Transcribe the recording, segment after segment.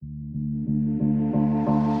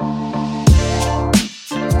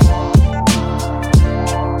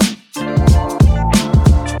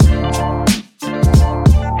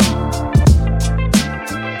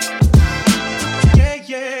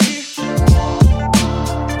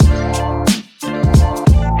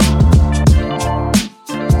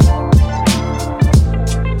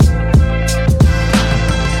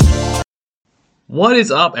What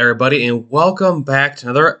is up, everybody, and welcome back to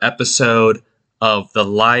another episode of The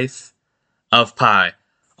Life of Pi.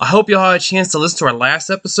 I hope you all had a chance to listen to our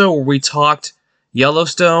last episode where we talked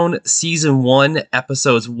Yellowstone Season 1,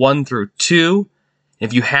 Episodes 1 through 2.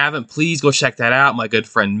 If you haven't, please go check that out. My good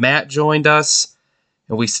friend Matt joined us,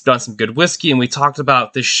 and we done some good whiskey, and we talked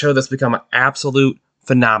about this show that's become an absolute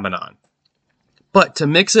phenomenon. But to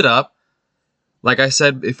mix it up, like I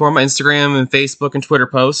said before, my Instagram and Facebook and Twitter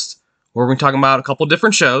posts, where we're talking about a couple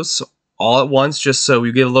different shows all at once, just so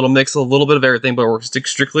we get a little mix, a little bit of everything, but we're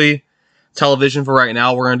strictly television for right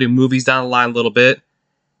now. We're going to do movies down the line a little bit.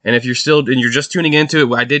 And if you're just tuning into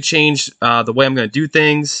it, I did change the way I'm going to do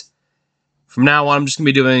things. From now on, I'm just going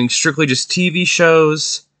to be doing strictly just TV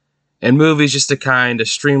shows and movies just to kind of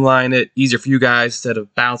streamline it, easier for you guys instead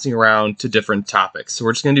of bouncing around to different topics. So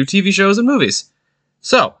we're just going to do TV shows and movies.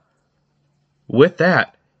 So, with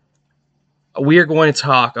that, we are going to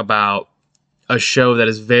talk about a show that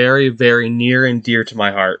is very, very near and dear to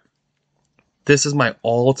my heart. This is my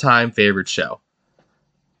all-time favorite show.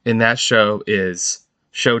 And that show is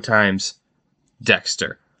Showtime's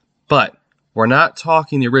Dexter. But we're not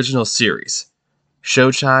talking the original series.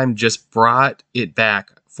 Showtime just brought it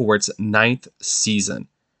back for its 9th season.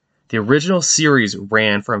 The original series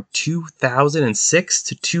ran from 2006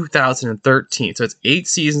 to 2013. So it's 8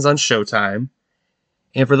 seasons on Showtime.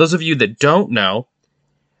 And for those of you that don't know,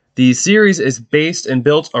 the series is based and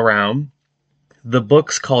built around the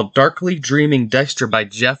books called Darkly Dreaming Dexter by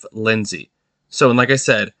Jeff Lindsay. So, and like I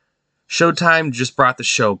said, Showtime just brought the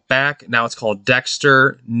show back. Now it's called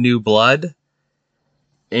Dexter New Blood.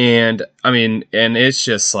 And, and it's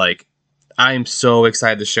just like, I'm so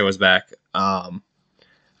excited the show is back. I'm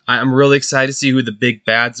really excited to see who the big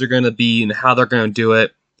bads are going to be and how they're going to do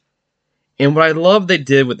it. And what I love they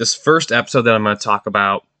did with this first episode that I'm going to talk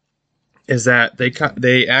about is that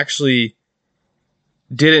they actually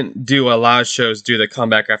didn't do a lot of shows do the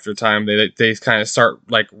comeback after time. They kind of start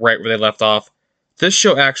like right where they left off. This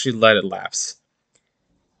show actually let it lapse.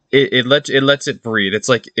 It lets it breathe. It's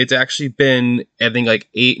like it's actually been, I think, like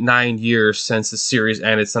 8-9 years since the series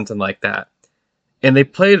ended, something like that. And they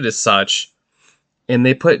played it as such, and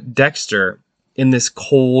they put Dexter in this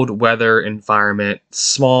cold weather environment,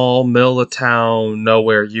 small, middle of town,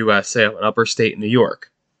 nowhere, USA, an upper state in New York.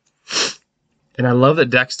 And I love that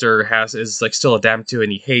Dexter is like still adapting to it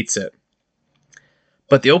and he hates it.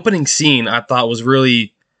 But the opening scene I thought was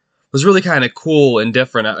really kind of cool and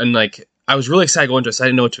different. And like I was really excited going to it, so I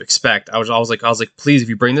didn't know what to expect. I was like, please, if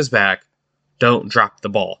you bring this back, don't drop the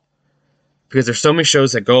ball. Because there's so many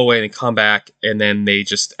shows that go away and come back and then they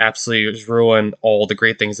just absolutely just ruin all the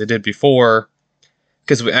great things they did before.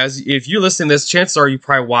 Because if you're listening to this, chances are you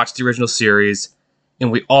probably watched the original series,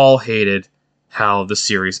 and we all hated how the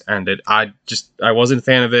series ended. I wasn't a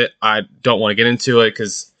fan of it. I don't want to get into it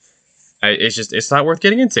because it's not worth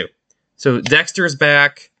getting into. So Dexter is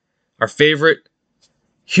back. Our favorite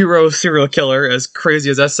hero serial killer, as crazy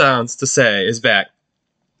as that sounds to say, is back.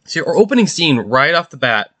 So our opening scene right off the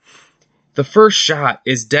bat, the first shot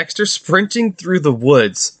is Dexter sprinting through the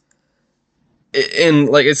woods in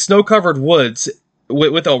like it's snow-covered woods.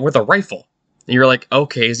 With a rifle. And you're like,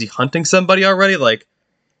 okay, is he hunting somebody already? Like,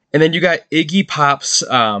 and then you got Iggy Pop's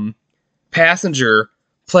Passenger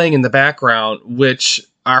playing in the background, which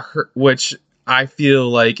I feel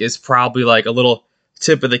like is probably like a little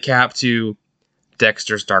tip of the cap to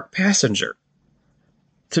Dexter's Dark Passenger.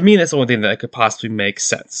 To me, that's the only thing that could possibly make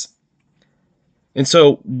sense. And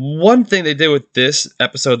so, one thing they did with this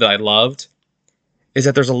episode that I loved is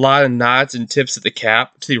that there's a lot of nods and tips at the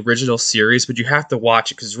cap to the original series, but you have to watch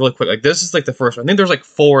it because it's really quick. Like, this is like the first one. I think there's like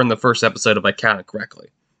 4 in the first episode if I counted correctly.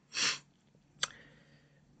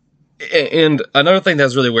 And another thing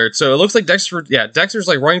that's really weird. So it looks like Dexter's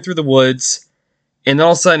like running through the woods, and then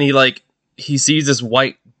all of a sudden he sees this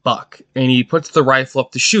white buck, and he puts the rifle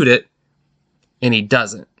up to shoot it, and he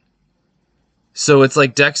doesn't. So it's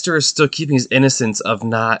like Dexter is still keeping his innocence of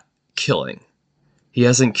not killing. He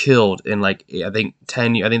hasn't killed in like, I think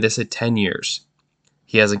they said 10 years.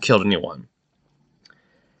 He hasn't killed anyone.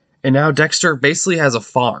 And now Dexter basically has a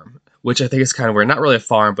farm, which I think is kind of weird. Not really a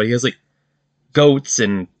farm, but he has like goats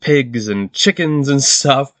and pigs and chickens and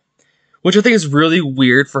stuff, which I think is really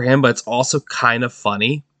weird for him, but it's also kind of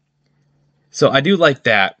funny. So I do like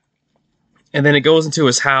that. And then it goes into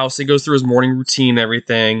his house. He goes through his morning routine and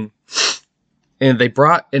everything. And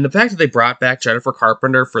the fact that they brought back Jennifer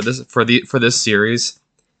Carpenter for this series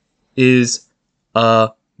is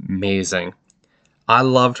amazing. I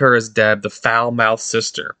loved her as Deb, the foul-mouthed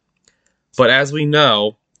sister. But as we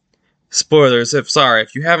know, spoilers,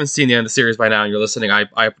 if you haven't seen the end of the series by now and you're listening,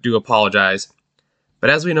 I do apologize. But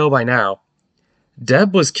as we know by now,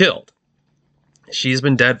 Deb was killed. She's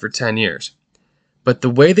been dead for 10 years. But the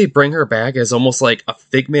way they bring her back is almost like a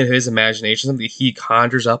figment of his imagination, something he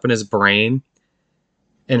conjures up in his brain.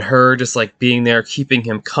 And her just like being there, keeping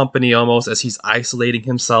him company almost as he's isolating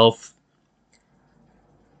himself,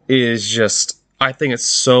 is just, I think it's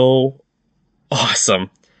so awesome.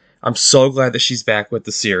 I'm so glad that she's back with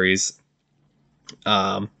the series.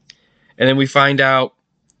 And then we find out,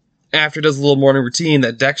 after he does a little morning routine,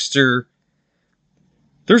 that Dexter,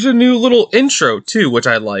 there's a new little intro too, which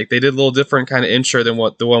I like. They did a little different kind of intro than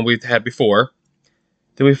what the one we had before.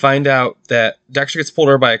 Then we find out that Dexter gets pulled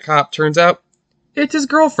over by a cop. Turns out it's his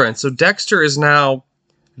girlfriend. So Dexter is now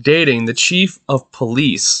dating the chief of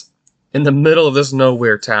police in the middle of this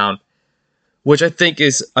nowhere town, which I think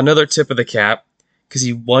is another tip of the cap, because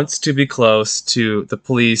he wants to be close to the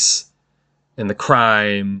police and the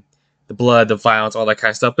crime, the blood, the violence, all that kind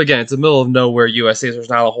of stuff. But again, it's the middle of nowhere, USA, so there's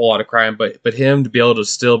not a whole lot of crime, but him to be able to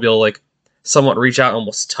still be able to, like, somewhat reach out and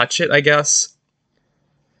almost touch it, I guess,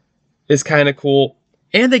 is kind of cool.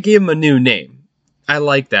 And they gave him a new name. I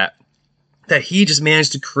like that. That he just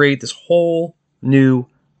managed to create this whole new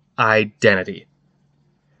identity.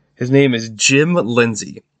 His name is Jim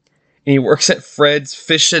Lindsay. And he works at Fred's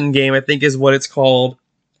Fish and Game, I think is what it's called.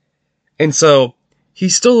 And so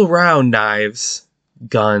he's still around knives,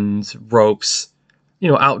 guns, ropes,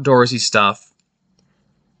 outdoorsy stuff.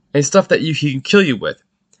 And stuff that he can kill you with.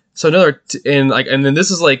 So and then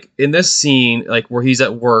this is like, in this scene, like where he's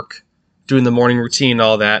at work doing the morning routine and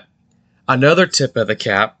all that, another tip of the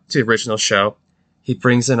cap to the original show, he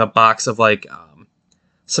brings in a box of like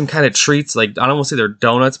some kind of treats. Like, I don't want to say they're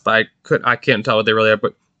donuts, but I can't tell what they really are.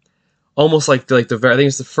 But almost like I think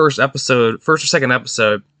it's the first or second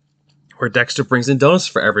episode, where Dexter brings in donuts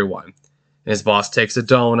for everyone, and his boss takes a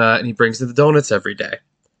donut and he brings in the donuts every day.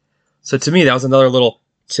 So to me, that was another little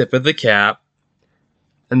tip of the cap.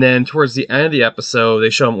 And then towards the end of the episode, they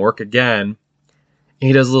show him work again, and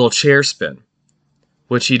he does a little chair spin,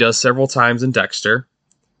 which he does several times in Dexter,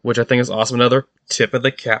 which I think is awesome. Another tip of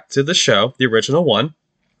the cap to the show, the original one.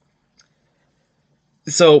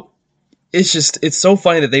 So it's so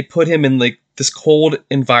funny that they put him in like this cold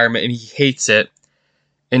environment and he hates it.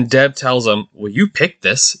 And Deb tells him, well, you picked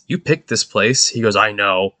this. You picked this place. He goes, I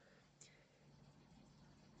know.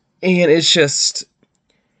 And it's just,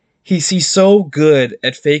 he's so good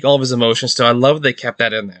at fake all of his emotions still. I love they kept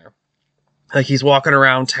that in there. Like, he's walking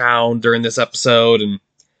around town during this episode and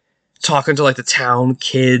talking to like the town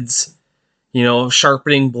kids,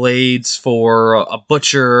 sharpening blades for a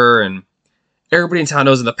butcher, and everybody in town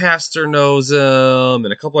knows him. The pastor knows him,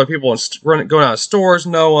 and a couple of people going out of stores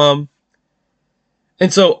know him.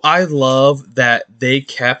 And so I love that they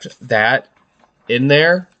kept that in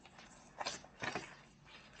there,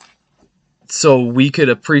 so we could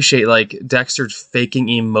appreciate like Dexter's faking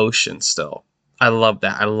emotion still. I love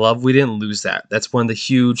that. I love we didn't lose that. That's one of the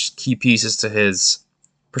huge key pieces to his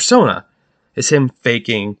persona, is him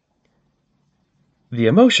faking the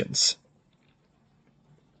emotions.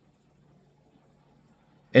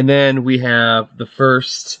 And then we have the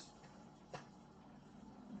first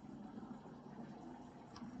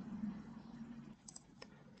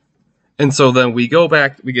and so then we go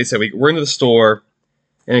back, we're into the store,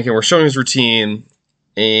 and again, we're showing his routine,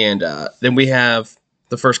 and then we have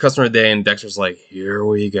the first customer of the day, and Dexter's like, here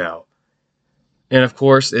we go. And of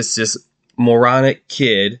course, it's this moronic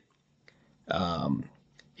kid.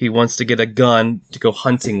 He wants to get a gun to go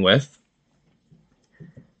hunting with.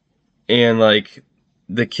 And like,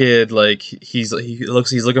 the kid, like, he's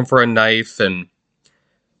looking for a knife, and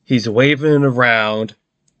he's waving it around,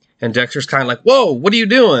 and Dexter's kind of like, whoa, what are you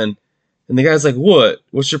doing? And the guy's like, what?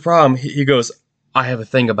 What's your problem? He goes, I have a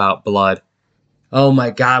thing about blood. Oh my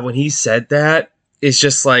God, when he said that, it's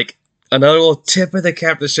just like another little tip of the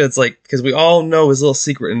cap that sheds, like, because we all know his little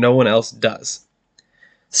secret and no one else does.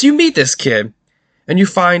 So you meet this kid, and you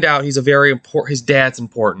find out his dad's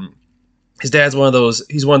important. His dad's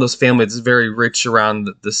he's one of those families that's very rich around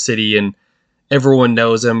the city, and everyone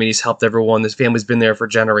knows him, and he's helped everyone. This family's been there for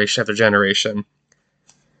generation after generation.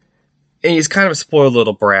 And he's kind of a spoiled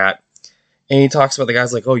little brat. And he talks about the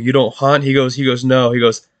guy's like, oh, you don't hunt? He goes, no. He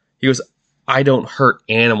goes, I don't hurt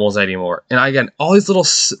animals anymore. And again, all these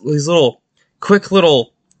little quick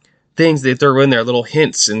little things they throw in there, little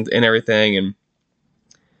hints and everything, and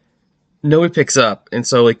nobody picks up. And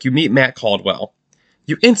so like, you meet Matt Caldwell.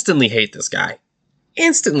 You instantly hate this guy.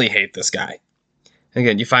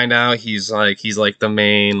 Again, you find out he's like the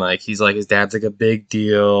main, like, he's like, his dad's like a big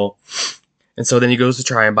deal. And so then he goes to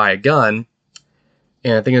try and buy a gun.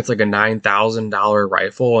 And I think it's like a $9,000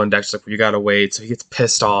 rifle. And Dexter's like, well, you gotta wait. So he gets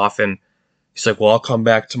pissed off, and he's like, well, I'll come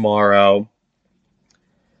back tomorrow.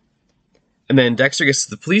 And then Dexter gets to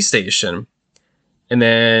the police station, and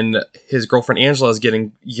then his girlfriend Angela is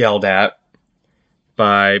getting yelled at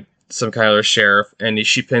by some kind of sheriff, and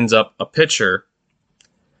she pins up a picture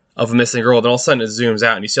of a missing girl. Then all of a sudden it zooms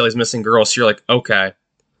out, and you see all these missing girls. So you're like, okay,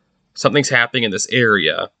 something's happening in this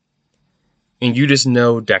area. And you just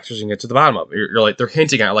know Dexter's going to get to the bottom of it. You're like, they're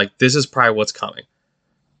hinting at, like, this is probably what's coming.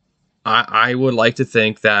 I would like to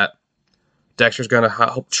think that Dexter's going to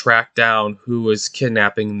help track down who is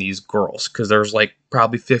kidnapping these girls, because there's like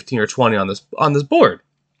probably 15 or 20 on this board.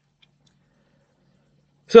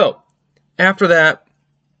 So after that,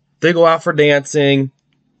 they go out for dancing.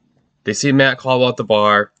 They see Matt Caldwell at the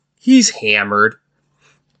bar. He's hammered.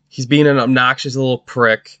 He's being an obnoxious little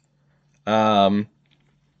prick. And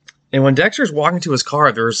when Dexter's walking to his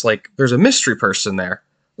car, there's a mystery person there.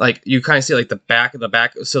 Like, you kind of see like the back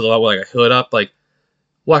silhouette with like a hood up, like.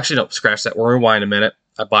 Well, actually, no, scratch that. We'll rewind a minute.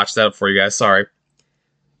 I botched that up for you guys. Sorry.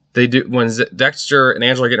 They do when Dexter and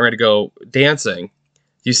Angela are getting ready to go dancing.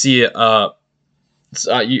 You see a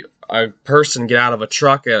person get out of a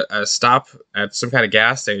truck at a stop at some kind of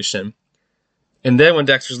gas station, and then when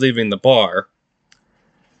Dexter's leaving the bar,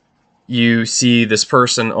 you see this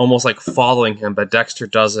person almost like following him, but Dexter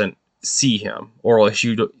doesn't see him, or like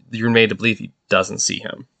you're made to believe he doesn't see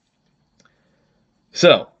him.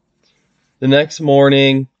 So. The next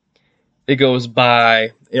morning, it goes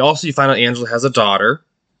by. And also, you find out Angela has a daughter.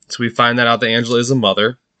 So we find that out that Angela is a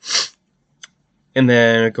mother. And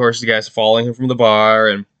then, of course, the guy's following him from the bar.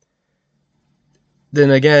 And then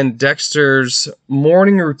again, Dexter's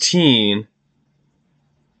morning routine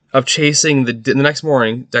of chasing the next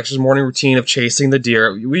morning, Dexter's morning routine of chasing the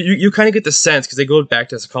deer. You kind of get the sense, because they go back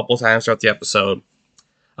to this a couple of times throughout the episode.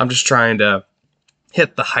 I'm just trying to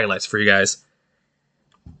hit the highlights for you guys.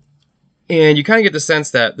 And you kind of get the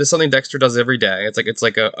sense that this is something Dexter does every day. It's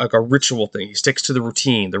like a ritual thing. He sticks to the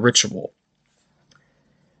routine, the ritual.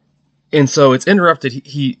 And so it's interrupted.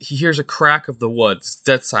 He hears a crack of the woods,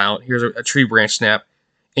 dead silent. He hears a tree branch snap,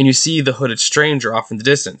 and you see the hooded stranger off in the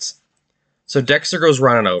distance. So Dexter goes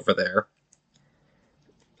running over there,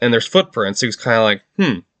 and there's footprints. He was kind of like,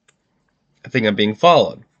 I think I'm being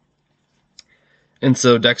followed. And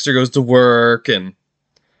so Dexter goes to work, and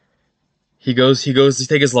He goes to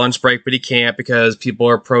take his lunch break, but he can't because people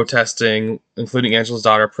are protesting, including Angela's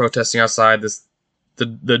daughter, protesting outside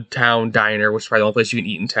the town diner, which is probably the only place you can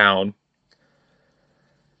eat in town.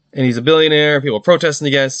 And he's a billionaire. People are protesting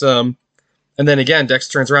against him. And then again,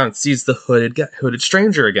 Dexter turns around and sees the hooded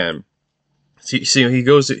stranger again. So he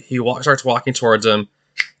starts walking towards him,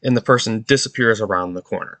 and the person disappears around the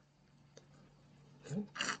corner.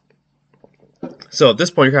 So at this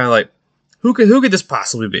point, you're kind of like, who could this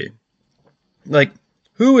possibly be? Like,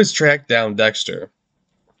 who has tracked down Dexter?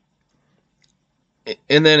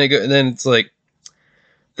 And then it's like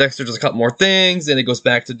Dexter does a couple more things, and it goes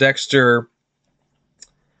back to Dexter.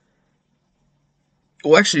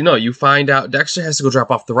 Well, actually, no. You find out Dexter has to go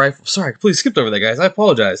drop off the rifle. Sorry, I completely skipped over that, guys. I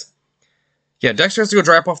apologize. Yeah, Dexter has to go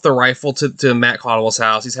drop off the rifle to Matt Caldwell's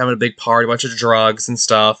house. He's having a big party, a bunch of drugs and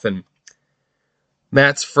stuff, and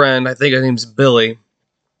Matt's friend, I think his name's Billy,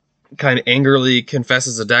 kind of angrily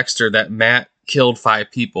confesses to Dexter that Matt killed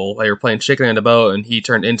 5 people. They were playing chicken in the boat, and he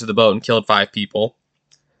turned into the boat and killed 5 people.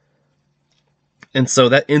 And so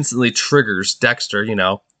that instantly triggers Dexter,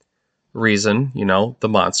 reason, the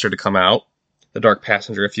monster to come out. The dark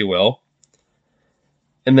passenger, if you will.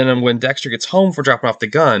 And then when Dexter gets home for dropping off the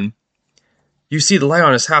gun, you see the light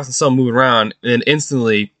on his house and someone moving around, and then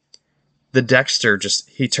instantly the Dexter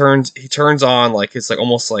he turns on, like, it's like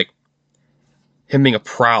almost like him being a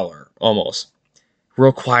prowler, almost.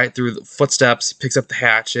 Real quiet through the footsteps, picks up the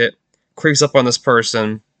hatchet, creeps up on this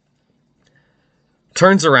person,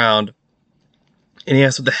 turns around, and he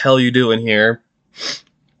asks, "What the hell are you doing here?"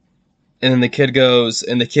 And then the kid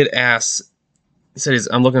asks, he says,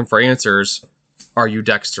 "I'm looking for answers. Are you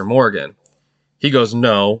Dexter Morgan?" He goes,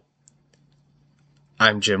 "No,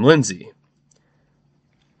 I'm Jim Lindsay."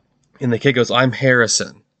 And the kid goes, "I'm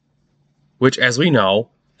Harrison." Which, as we know,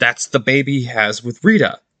 that's the baby he has with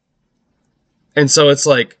Rita. And so it's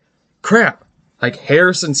like, crap. Like,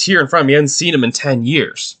 Harrison's here in front of me. I haven't seen him in 10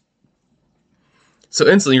 years. So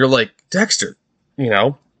instantly you're like, Dexter,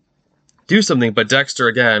 do something. But Dexter,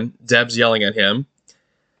 again, Deb's yelling at him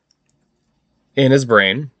in his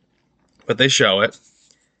brain. But they show it.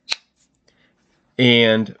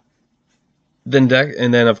 And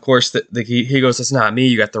then of course, he goes, "That's not me.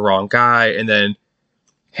 You got the wrong guy." And then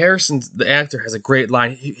Harrison, the actor, has a great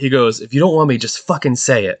line. He goes, "If you don't want me, just fucking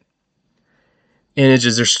say it." And it's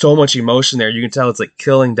just, there's so much emotion there. You can tell it's like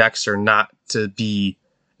killing Dexter not to be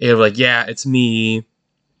able to, like, yeah, it's me.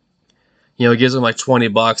 He gives him like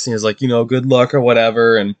 $20 and he's like, good luck or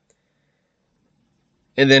whatever. And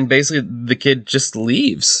then basically the kid just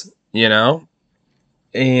leaves, And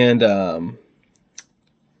then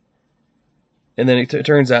it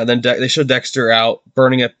turns out, then they show Dexter out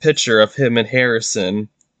burning a picture of him and Harrison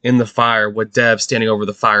in the fire with Deb standing over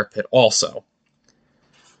the fire pit also.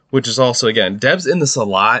 Which is also, again, Deb's in this a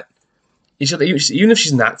lot. Even if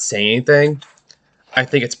she's not saying anything, I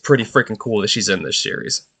think it's pretty freaking cool that she's in this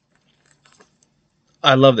series.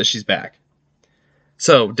 I love that she's back.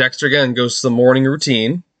 So, Dexter again goes to the morning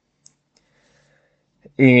routine.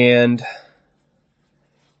 And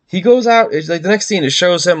he goes out, it's like the next scene, it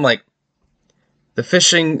shows him like the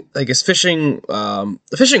fishing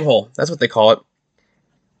hole. That's what they call it.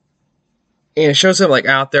 And it shows him like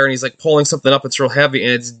out there and he's like pulling something up. It's real heavy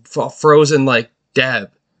and it's frozen like Deb.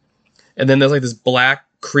 And then there's like this black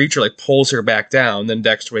creature like pulls her back down. Then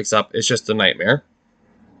Dexter wakes up. It's just a nightmare.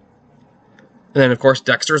 And then of course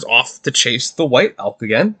Dexter's off to chase the white elk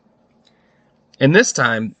again. And this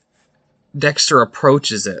time Dexter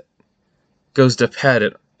approaches it, goes to pet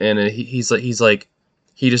it, and he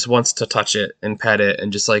just wants to touch it and pet it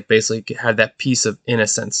and just like basically have that piece of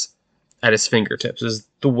innocence at his fingertips is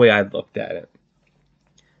the way I looked at it.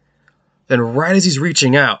 Then right as he's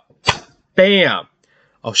reaching out, bam!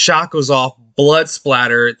 A shot goes off, blood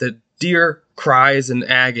splatter, the deer cries in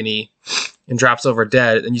agony and drops over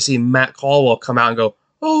dead, and you see Matt Caldwell come out and go,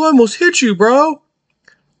 "Oh, I almost hit you, bro!"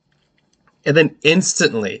 And then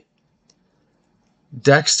instantly,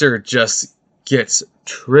 Dexter just gets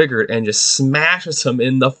triggered and just smashes him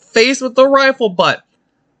in the face with the rifle butt.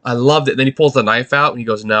 I loved it. Then he pulls the knife out and he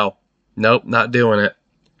goes, "No, nope, not doing it."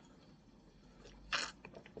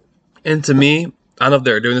 And to me, I don't know if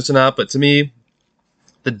they're doing this or not, but to me,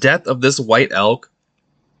 the death of this white elk,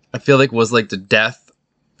 I feel like was like the death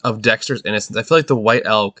of Dexter's innocence. I feel like the white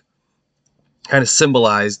elk kind of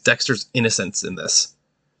symbolized Dexter's innocence in this.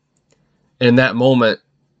 And in that moment,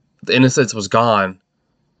 the innocence was gone.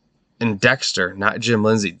 And Dexter, not Jim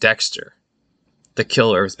Lindsay, Dexter, the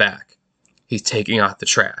killer, is back. He's taking out the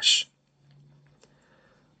trash.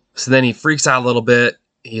 So then he freaks out a little bit.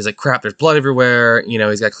 He's like, crap, there's blood everywhere.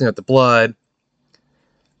 He's got to clean up the blood.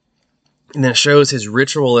 And then it shows his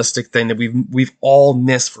ritualistic thing that we've all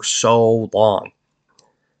missed for so long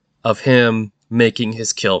of him making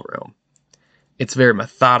his kill room. It's very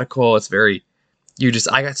methodical. It's very...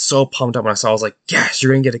 I got so pumped up when I saw it. I was like, yes,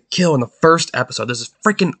 you're going to get a kill in the first episode. This is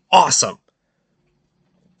freaking awesome.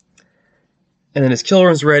 And then his kill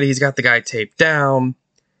room's ready. He's got the guy taped down.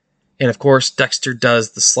 And of course, Dexter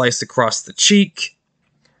does the slice across the cheek.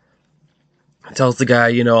 Tells the guy,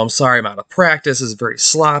 I'm sorry, I'm out of practice. This is very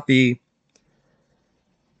sloppy.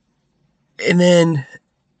 And then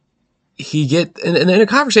and then the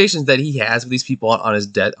conversations that he has with these people on his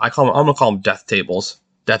death, I'm going to call them death tables.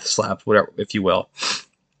 Death slabs, whatever, if you will.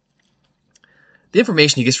 The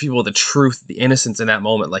information he gives people, the truth, the innocence in that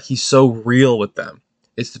moment, like he's so real with them.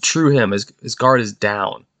 It's the true him. His guard is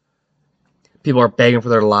down. People are begging for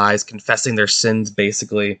their lives, confessing their sins,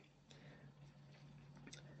 basically.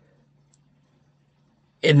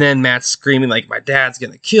 And then Matt's screaming like, my dad's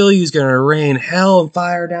going to kill you. He's going to rain hell and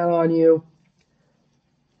fire down on you.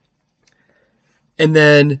 And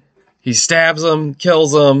then he stabs him,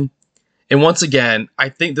 kills him. And once again, I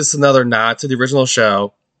think this is another nod to the original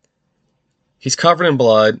show. He's covered in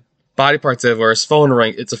blood, body parts everywhere, his phone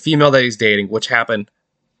ring. It's a female that he's dating, which happened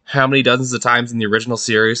how many dozens of times in the original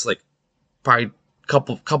series? Like, probably a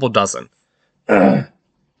couple dozen. And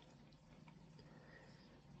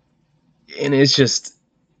it's just...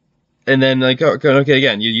 And then, like, okay,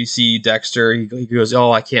 again, you see Dexter, he goes,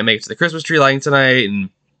 oh, I can't make it to the Christmas tree lighting tonight. And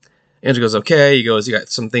Andrew goes, okay. He goes, you got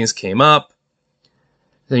some things came up.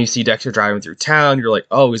 Then you see Dexter driving through town. You're like,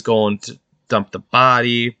 oh, he's going to dump the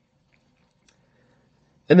body.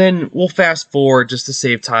 And then we'll fast forward just to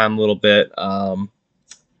save time a little bit. Let's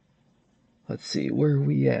see, where are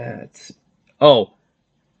we at? Oh.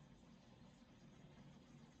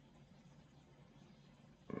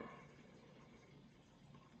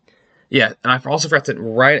 Yeah, and I also forgot to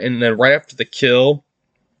right after the kill,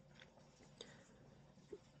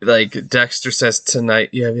 like Dexter says, tonight,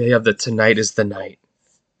 you have the tonight is the night.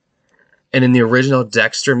 And then the original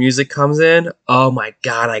Dexter music comes in. Oh my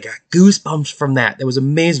god, I got goosebumps from that. That was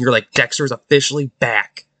amazing. You're like, Dexter's officially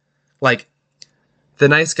back. Like, the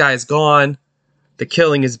nice guy is gone. The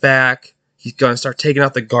killing is back. He's going to start taking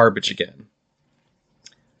out the garbage again.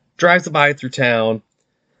 Drives the body through town.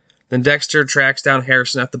 Then Dexter tracks down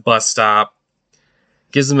Harrison at the bus stop.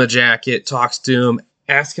 Gives him a jacket. Talks to him.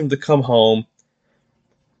 Asks him to come home.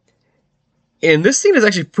 And this scene is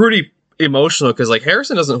actually emotional because like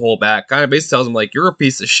Harrison doesn't hold back. Kind of basically tells him like, you're a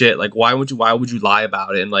piece of shit. Like why would you lie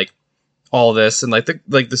about it and like all this and like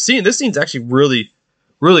the scene. This scene's actually really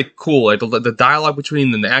really cool. Like the dialogue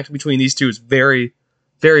between them, the acting between these two is very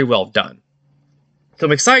very well done. So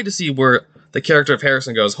I'm excited to see where the character of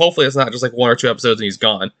Harrison goes. Hopefully it's not just like 1 or 2 episodes and he's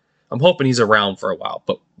gone. I'm hoping he's around for a while,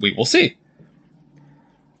 but we will see.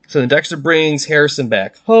 So then Dexter brings Harrison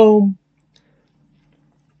back home.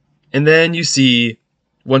 And then you see,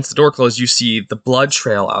 once the door closes, you see the blood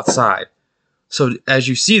trail outside. So as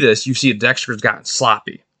you see this, you see Dexter's gotten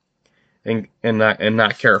sloppy and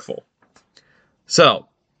not careful. So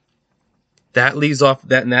that leaves off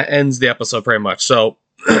that, and that ends the episode pretty much. So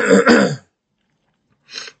this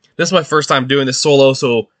is my first time doing this solo,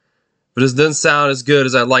 so if this doesn't sound as good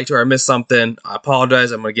as I'd like to, or I missed something, I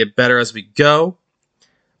apologize. I'm going to get better as we go.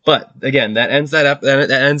 But again, that ends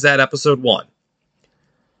that episode 1.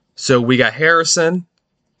 So we got Harrison,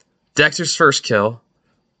 Dexter's first kill,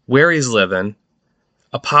 where he's living,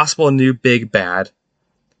 a possible new big bad,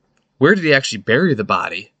 where did he actually bury the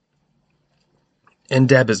body, and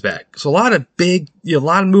Deb is back. So a lot of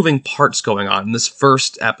moving parts going on in this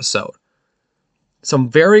first episode. So I'm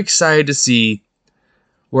very excited to see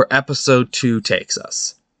where episode 2 takes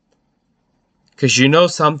us. Because you know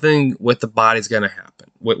something with the body's going to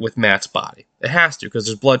happen, with Matt's body. It has to, because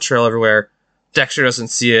there's blood trail everywhere. Dexter doesn't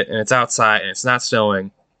see it, and it's outside, and it's not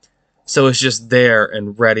snowing. So it's just there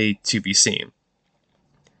and ready to be seen.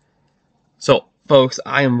 So, folks,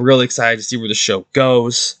 I am really excited to see where the show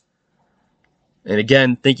goes. And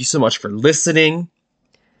again, thank you so much for listening.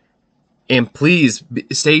 And please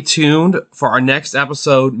stay tuned for our next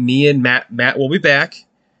episode. Me and Matt will be back.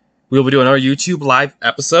 We'll be doing our YouTube live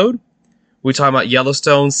episode. We're talking about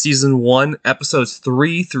Yellowstone Season 1, Episodes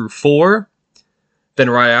 3 through 4. Then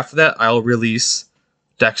right after that, I'll release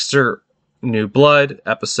Dexter New Blood,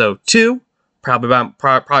 Episode 2. Probably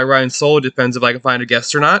Ryan Solo, depends if I can find a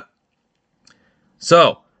guest or not.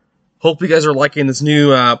 So, hope you guys are liking this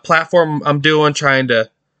new platform I'm doing, trying to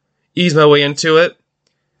ease my way into it.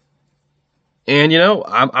 And, you know,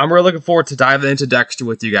 I'm really looking forward to diving into Dexter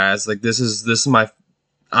with you guys. Like, this is my...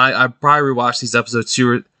 I probably rewatched these episodes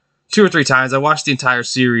two or three times. I watched the entire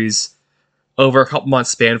series over a couple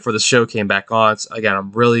months span before the show came back on. So again,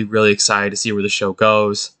 I'm really, really excited to see where the show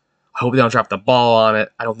goes. I hope they don't drop the ball on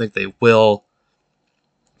it. I don't think they will.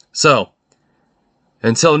 So,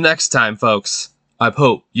 until next time, folks, I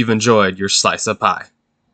hope you've enjoyed your slice of pie.